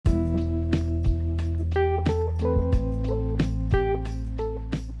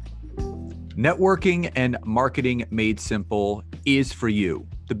Networking and marketing made simple is for you,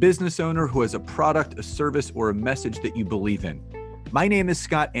 the business owner who has a product, a service, or a message that you believe in. My name is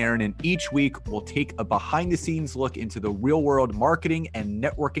Scott Aaron, and each week we'll take a behind-the-scenes look into the real-world marketing and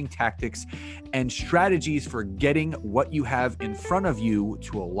networking tactics and strategies for getting what you have in front of you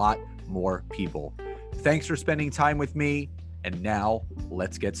to a lot more people. Thanks for spending time with me, and now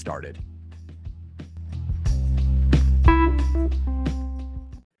let's get started.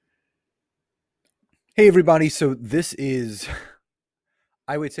 Hey everybody, so this is,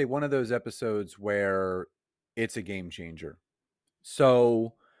 I would say, one of those episodes where it's a game changer.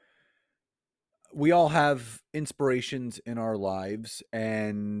 So we all have inspirations in our lives,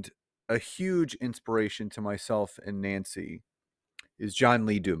 and a huge inspiration to myself and Nancy is John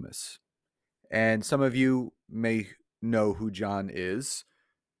Lee Dumas. And some of you may know who John is.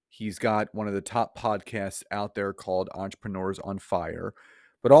 He's got one of the top podcasts out there called Entrepreneurs on Fire.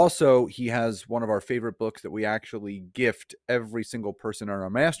 But also, he has one of our favorite books that we actually gift every single person in our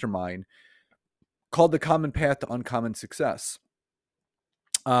mastermind called The Common Path to Uncommon Success.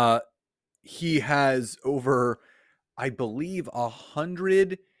 He has over, I believe,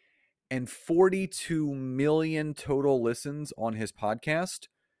 142 million total listens on his podcast.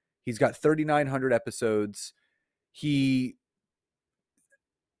 He's got 3,900 episodes. He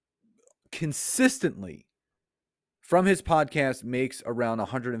consistently, from his podcast, makes around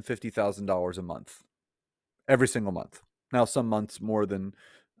 $150,000 a month, every single month. Now, some months more than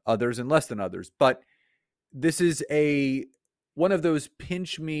others and less than others, but this is one of those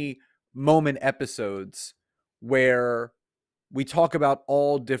pinch me moment episodes where we talk about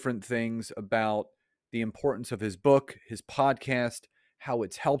all different things about the importance of his book, his podcast, how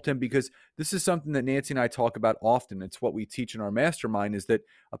it's helped him, because this is something that Nancy and I talk about often. It's what we teach in our mastermind, is that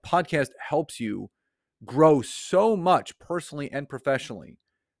a podcast helps you grow so much personally and professionally.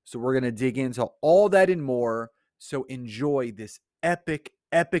 So we're going to dig into all that and more. So enjoy this epic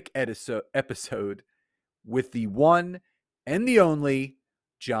episode with the one and the only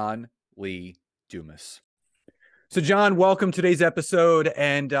John Lee Dumas. So John, welcome to today's episode.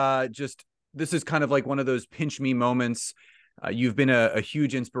 And this is kind of like one of those pinch me moments. You've been a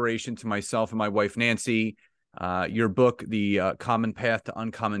huge inspiration to myself and my wife, Nancy. Your book, The Common Path to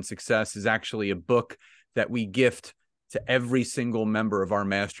Uncommon Success, is actually a book that we gift to every single member of our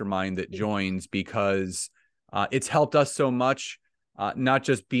mastermind that joins, because it's helped us so much, not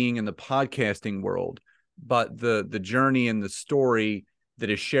just being in the podcasting world, but the journey and the story that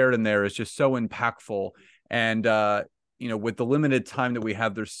is shared in there is just so impactful. And, with the limited time that we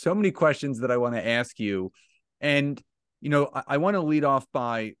have, there's so many questions that I want to ask you. And, I want to lead off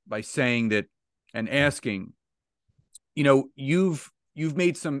by saying that and asking, you've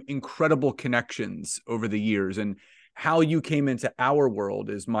made some incredible connections over the years, and how you came into our world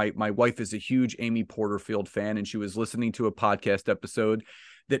is my wife is a huge Amy Porterfield fan, and she was listening to a podcast episode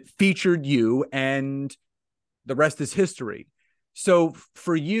that featured you, and the rest is history. So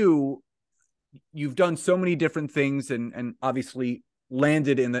for you, you've done so many different things and obviously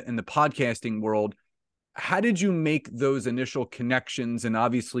landed in the podcasting world. How did you make those initial connections, and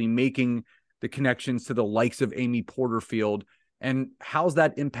obviously making the connections to the likes of Amy Porterfield, and how's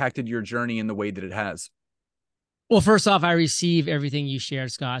that impacted your journey in the way that it has? Well, first off, I receive everything you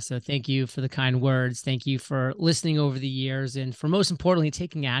shared, Scott. So thank you for the kind words. Thank you for listening over the years, and for most importantly,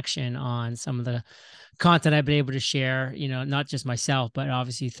 taking action on some of the content I've been able to share, not just myself, but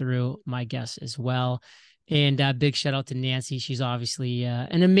obviously through my guests as well. And big shout out to Nancy. She's obviously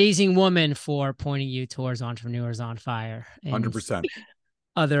an amazing woman for pointing you towards Entrepreneurs on Fire. 100%.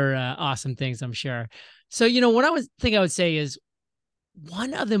 Other awesome things, I'm sure. So, what I would say is,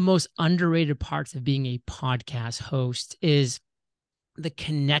 one of the most underrated parts of being a podcast host is the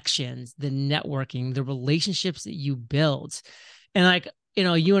connections, the networking, the relationships that you build. And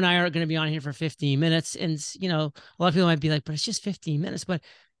you and I are going to be on here for 15 minutes. And, a lot of people might be like, but it's just 15 minutes. But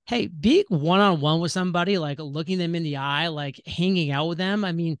hey, being one-on-one with somebody, like looking them in the eye, like hanging out with them.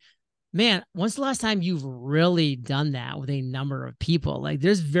 I mean, man, when's the last time you've really done that with a number of people? Like,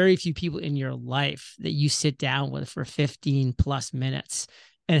 there's very few people in your life that you sit down with for 15 plus minutes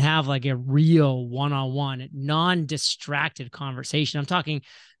and have like a real one-on-one, non-distracted conversation. I'm talking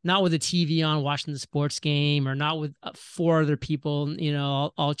not with the TV on watching the sports game, or not with four other people,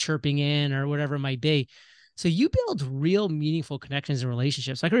 all chirping in or whatever it might be. So you build real meaningful connections and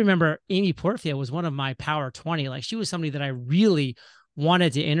relationships. I can remember Amy Porterfield was one of my Power 20. Like, she was somebody that I really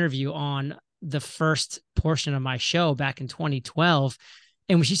wanted to interview on the first portion of my show back in 2012.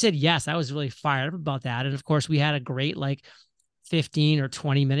 And when she said yes, I was really fired up about that. And of course, we had a great 15 or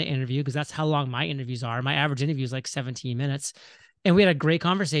 20 minute interview, because that's how long my interviews are. My average interview is 17 minutes. And we had a great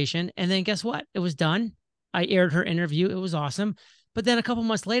conversation. And then guess what? It was done. I aired her interview. It was awesome. But then a couple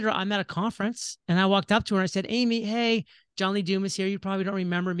months later, I'm at a conference and I walked up to her and I said, Amy, hey, John Lee Dumas here. You probably don't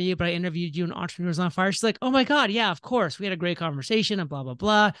remember me, but I interviewed you in Entrepreneurs on Fire. She's like, oh my God, yeah, of course. We had a great conversation and blah, blah,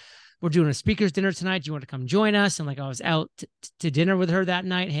 blah. We're doing a speaker's dinner tonight. Do you want to come join us? And like, I was out to dinner with her that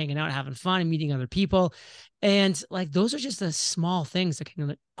night, hanging out, having fun and meeting other people. And like, those are just the small things that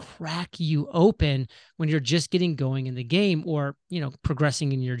can crack you open when you're just getting going in the game or,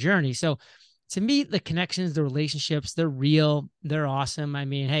 progressing in your journey. So to me, the connections, the relationships, they're real. They're awesome. I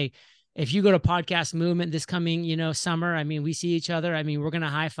mean, hey, if you go to Podcast Movement this coming, summer, I mean, we see each other. I mean, we're going to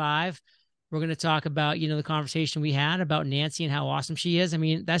high five. We're going to talk about, the conversation we had about Nancy and how awesome she is. I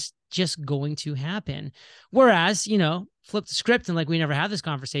mean, that's just going to happen. Whereas, flip the script and like, we never had this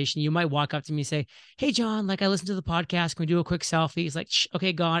conversation. You might walk up to me and say, hey, John, like I listened to the podcast. Can we do a quick selfie? It's like,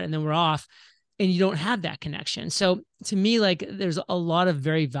 okay, gone. And then we're off and you don't have that connection. So to me, like there's a lot of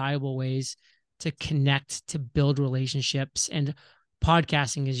very valuable ways to connect, to build relationships. And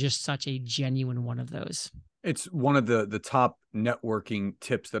podcasting is just such a genuine one of those. It's one of the top networking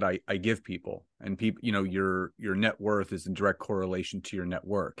tips that I give people. And people, your net worth is in direct correlation to your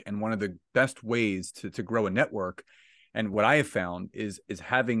network. And one of the best ways to grow a network, and what I have found is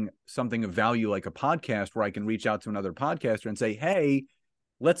having something of value like a podcast where I can reach out to another podcaster and say, hey,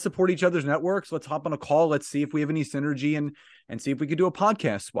 let's support each other's networks. Let's hop on a call. Let's see if we have any synergy and see if we could do a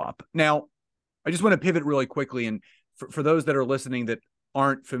podcast swap. Now, I just want to pivot really quickly. And for those that are listening that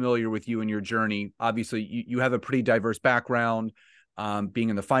aren't familiar with you and your journey, obviously you have a pretty diverse background, being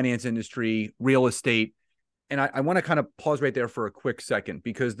in the finance industry, real estate. And I want to kind of pause right there for a quick second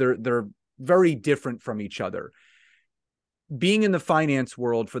because they're very different from each other. Being in the finance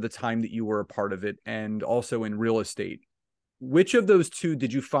world for the time that you were a part of it and also in real estate, which of those two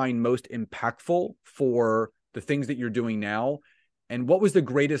did you find most impactful for the things that you're doing now? And what was the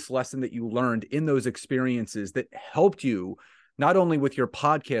greatest lesson that you learned in those experiences that helped you not only with your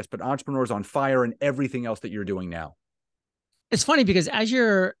podcast, but Entrepreneurs on Fire and everything else that you're doing now? It's funny because as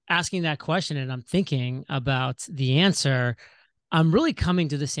you're asking that question and I'm thinking about the answer, I'm really coming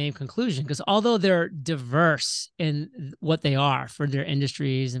to the same conclusion because although they're diverse in what they are for their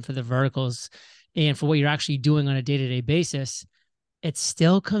industries and for the verticals and for what you're actually doing on a day-to-day basis, it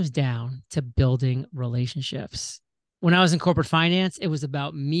still comes down to building relationships. When I was in corporate finance, it was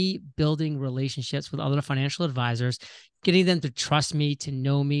about me building relationships with other financial advisors, getting them to trust me, to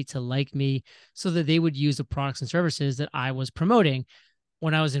know me, to like me, so that they would use the products and services that I was promoting.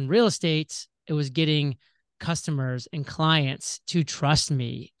 When I was in real estate, it was getting customers and clients to trust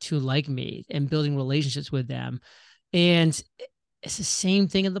me, to like me, and building relationships with them. And it's the same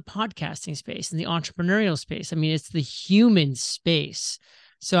thing in the podcasting space, in the entrepreneurial space. I mean, it's the human space.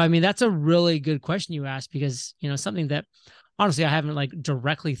 So, I mean, that's a really good question you asked because, something that honestly I haven't like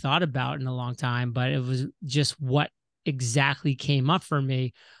directly thought about in a long time, but it was just what exactly came up for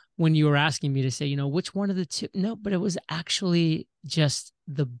me when you were asking me to say, which one of the two? No, but it was actually just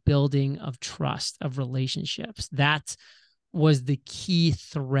the building of trust, of relationships. That was the key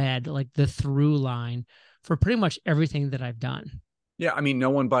thread, like the through line for pretty much everything that I've done. Yeah, I mean, no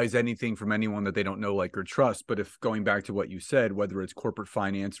one buys anything from anyone that they don't know, like, or trust. But if going back to what you said, whether it's corporate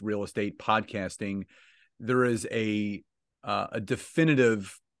finance, real estate, podcasting, there is a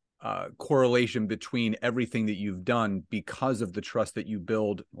definitive correlation between everything that you've done because of the trust that you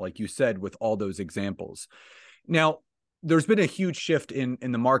build, like you said, with all those examples. Now, there's been a huge shift in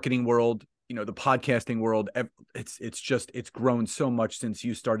the marketing world, the podcasting world. It's grown so much since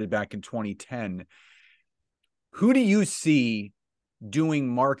you started back in 2010. Who do you see doing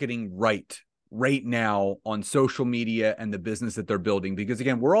marketing right now on social media and the business that they're building? Because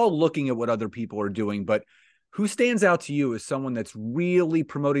again, we're all looking at what other people are doing, but who stands out to you as someone that's really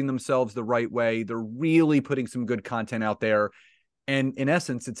promoting themselves the right way? They're really putting some good content out there. And in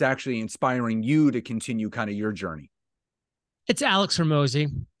essence, it's actually inspiring you to continue kind of your journey. It's Alex Hormozi.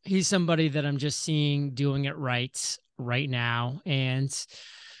 He's somebody that I'm just seeing doing it right now. And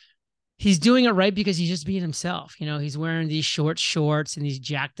he's doing it right because he's just being himself. He's wearing these short shorts and these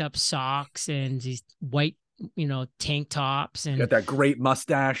jacked up socks and these white, tank tops and got that great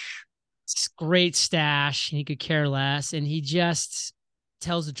mustache, great stash. And he could care less. And he just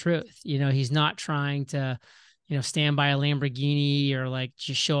tells the truth. He's not trying to, stand by a Lamborghini or like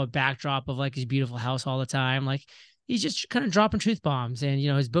just show a backdrop of like his beautiful house all the time. Like he's just kind of dropping truth bombs. And,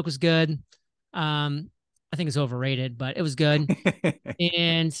 his book was good. I think it's overrated, but it was good.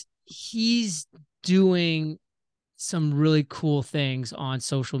 And he's doing some really cool things on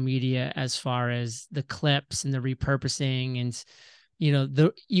social media as far as the clips and the repurposing and,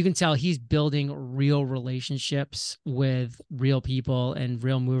 you can tell he's building real relationships with real people and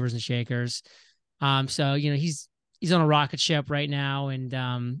real movers and shakers. So, he's on a rocket ship right now, and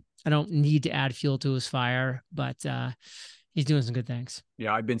I don't need to add fuel to his fire, but he's doing some good things.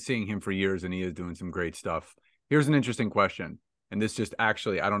 Yeah, I've been seeing him for years, and he is doing some great stuff. Here's an interesting question. And this just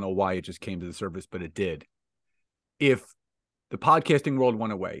actually, I don't know why it just came to the surface, but it did. If the podcasting world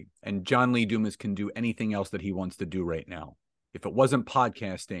went away and John Lee Dumas can do anything else that he wants to do right now, if it wasn't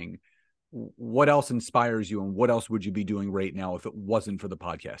podcasting, what else inspires you, and what else would you be doing right now if it wasn't for the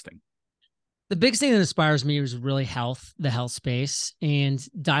podcasting? The biggest thing that inspires me is really the health space, and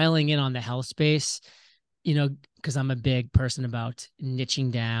dialing in on the health space, because I'm a big person about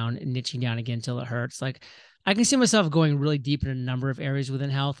niching down again until it hurts. Like, I can see myself going really deep in a number of areas within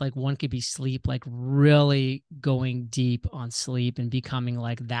health. Like, one could be sleep, like really going deep on sleep and becoming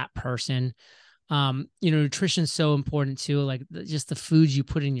like that person. Nutrition's so important too, like just the foods you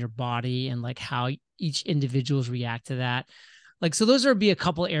put in your body and like how each individuals react to that. Like, so those would be a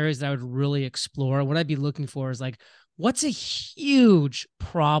couple areas that I would really explore. What I'd be looking for is like, what's a huge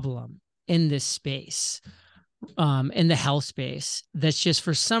problem in this space, in the health space, that's just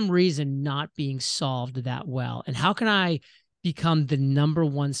for some reason not being solved that well? And how can I become the number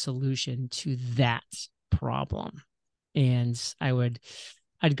one solution to that problem? And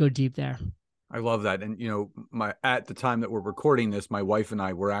I'd go deep there. I love that. And, at the time that we're recording this, my wife and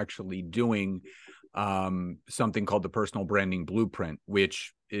I were actually doing something called the Personal Branding Blueprint,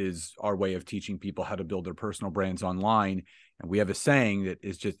 which is our way of teaching people how to build their personal brands online. And we have a saying that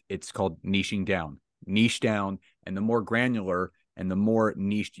is it's called niching down, niche down. And the more granular and the more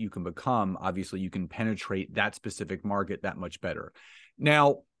niched you can become, obviously you can penetrate that specific market that much better.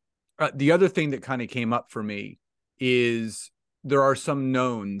 Now, the other thing that kind of came up for me is there are some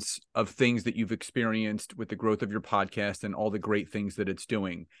knowns of things that you've experienced with the growth of your podcast and all the great things that it's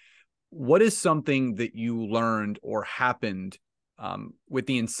doing. What is something that you learned or happened with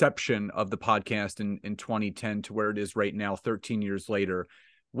the inception of the podcast in 2010 to where it is right now, 13 years later?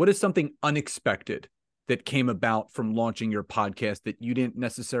 What is something unexpected that came about from launching your podcast that you didn't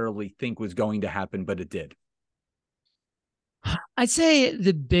necessarily think was going to happen, but it did? I'd say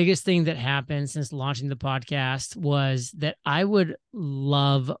the biggest thing that happened since launching the podcast was that I would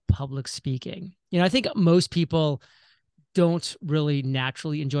love public speaking. I think most people don't really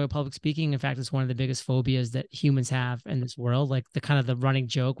naturally enjoy public speaking. In fact, it's one of the biggest phobias that humans have in this world. Like, the kind of the running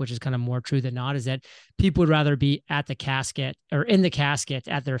joke, which is kind of more true than not, is that people would rather be at the casket or in the casket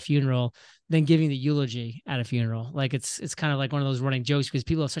at their funeral than giving the eulogy at a funeral. Like, it's kind of like one of those running jokes because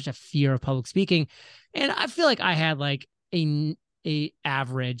people have such a fear of public speaking. And I feel like I had like a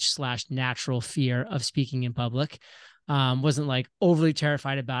average / natural fear of speaking in public. Wasn't like overly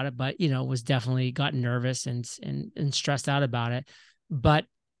terrified about it, but was definitely got nervous and stressed out about it. But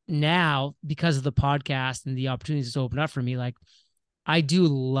now, because of the podcast and the opportunities to open up for me, like, I do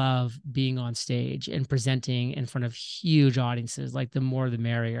love being on stage and presenting in front of huge audiences. Like, the more the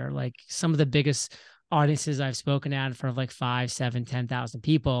merrier. Like, some of the biggest audiences I've spoken at in front of like 5, 7, 10,000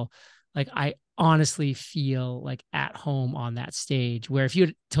 people. Like, I honestly feel like at home on that stage, where if you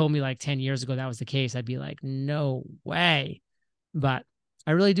had told me like 10 years ago that was the case, I'd be like, no way. But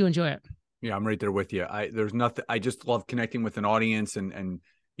I really do enjoy it. Yeah, I'm right there with you. There's nothing. I just love connecting with an audience, and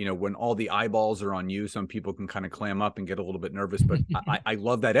when all the eyeballs are on you, some people can kind of clam up and get a little bit nervous. But I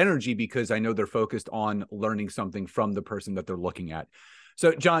love that energy because I know they're focused on learning something from the person that they're looking at.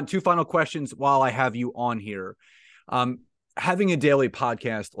 So, John, 2 final questions while I have you on here. Having a daily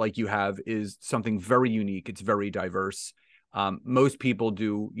podcast like you have is something very unique. It's very diverse. Most people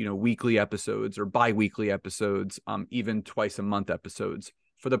do, weekly episodes or bi-weekly episodes, even twice a month episodes.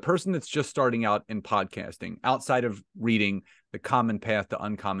 For the person that's just starting out in podcasting, outside of reading The Common Path to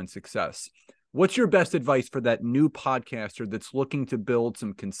Uncommon Success, what's your best advice for that new podcaster that's looking to build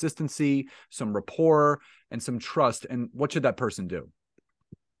some consistency, some rapport, and some trust? And what should that person do?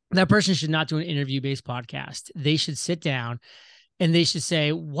 That person should not do an interview-based podcast. They should sit down and they should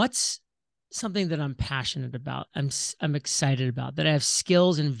say, what's something that I'm passionate about, I'm excited about, that I have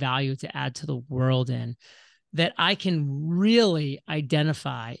skills and value to add to the world in, that I can really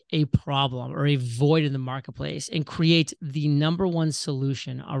identify a problem or a void in the marketplace and create the number one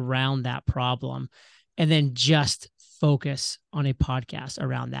solution around that problem, and then just focus on a podcast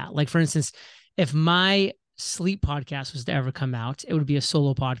around that. Like, for instance, if my sleep podcast was to ever come out, it would be a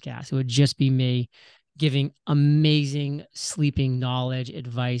solo podcast. It would just be me giving amazing sleeping knowledge,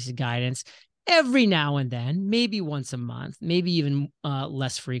 advice, guidance. Every now and then, maybe once a month, maybe even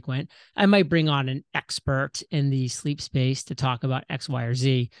less frequent, I might bring on an expert in the sleep space to talk about X, Y, or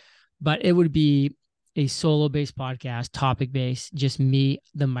Z. But it would be a solo-based podcast, topic-based, just me,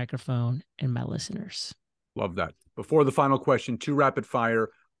 the microphone, and my listeners. Love that. Before the final question, 2 rapid fire.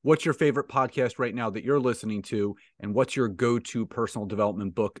 What's your favorite podcast right now that you're listening to? And what's your go-to personal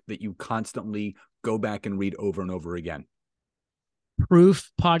development book that you constantly go back and read over and over again?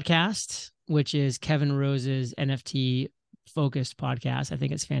 Proof Podcast, which is Kevin Rose's NFT focused podcast. I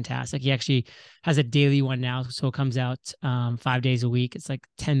think it's fantastic. He actually has a daily one now. So it comes out 5 days a week. It's like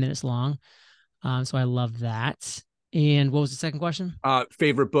 10 minutes long. So I love that. And what was the second question?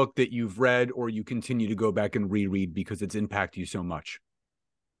 Favorite book that you've read or you continue to go back and reread because it's impacted you so much?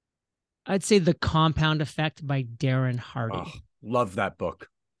 I'd say The Compound Effect by Darren Hardy. Oh, love that book.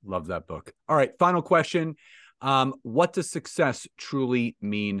 Love that book. All right. Final question. What does success truly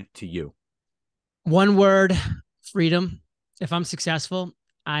mean to you? One word, freedom. If I'm successful,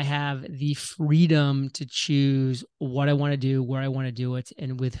 I have the freedom to choose what I want to do, where I want to do it,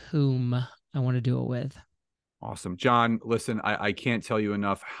 and with whom I want to do it with. Awesome. John, listen, I can't tell you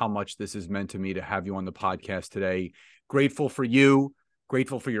enough how much this has meant to me to have you on the podcast today. Grateful for you,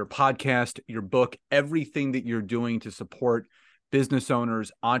 grateful for your podcast, your book, everything that you're doing to support business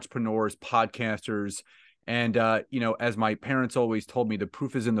owners, entrepreneurs, podcasters. And, as my parents always told me, the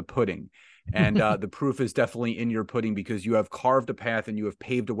proof is in the pudding. And the proof is definitely in your pudding because you have carved a path and you have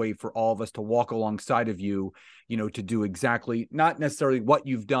paved a way for all of us to walk alongside of you, to do exactly, not necessarily what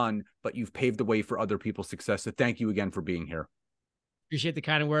you've done, but you've paved the way for other people's success. So thank you again for being here. Appreciate the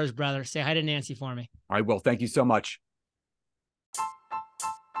kind of words, brother. Say hi to Nancy for me. I will. Thank you so much.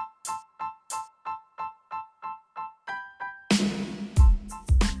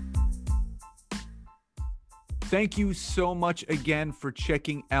 Thank you so much again for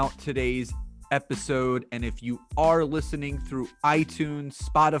checking out today's episode. And if you are listening through iTunes,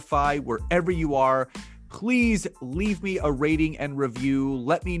 Spotify, wherever you are, please leave me a rating and review.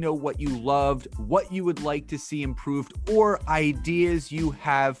 Let me know what you loved, what you would like to see improved, or ideas you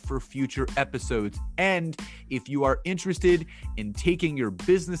have for future episodes. And if you are interested in taking your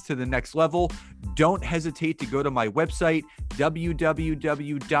business to the next level, don't hesitate to go to my website,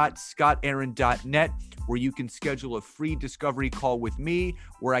 www.scottaaron.net, where you can schedule a free discovery call with me,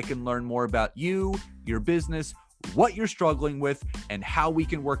 where I can learn more about you, your business, what you're struggling with, and how we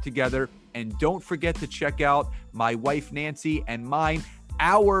can work together. And don't forget to check out my wife, Nancy, and mine,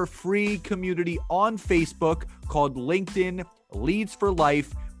 our free community on Facebook called LinkedIn Leads for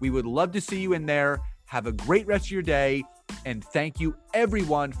Life. We would love to see you in there. Have a great rest of your day. And thank you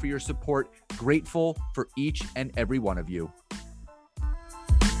everyone for your support. Grateful for each and every one of you.